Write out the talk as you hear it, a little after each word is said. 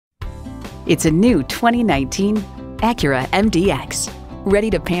It's a new 2019 Acura MDX.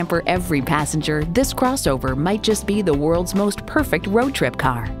 Ready to pamper every passenger, this crossover might just be the world's most perfect road trip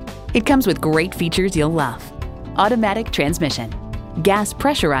car. It comes with great features you'll love. Automatic transmission,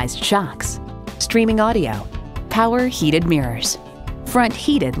 gas-pressurized shocks, streaming audio, power heated mirrors, front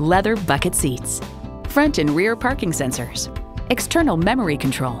heated leather bucket seats, front and rear parking sensors, external memory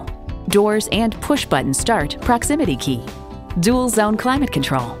control, doors and push-button start proximity key, dual zone climate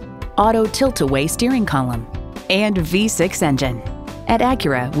control, auto tilt-away steering column, and V6 engine. At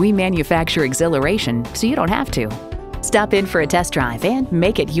Acura, we manufacture exhilaration so you don't have to. Stop in for a test drive and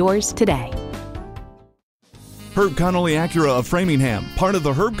make it yours today. Herb Connolly Acura of Framingham, part of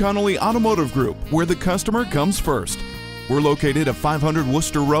the Herb Connolly Automotive Group, where the customer comes first. We're located at 500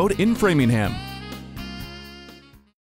 Worcester Road in Framingham.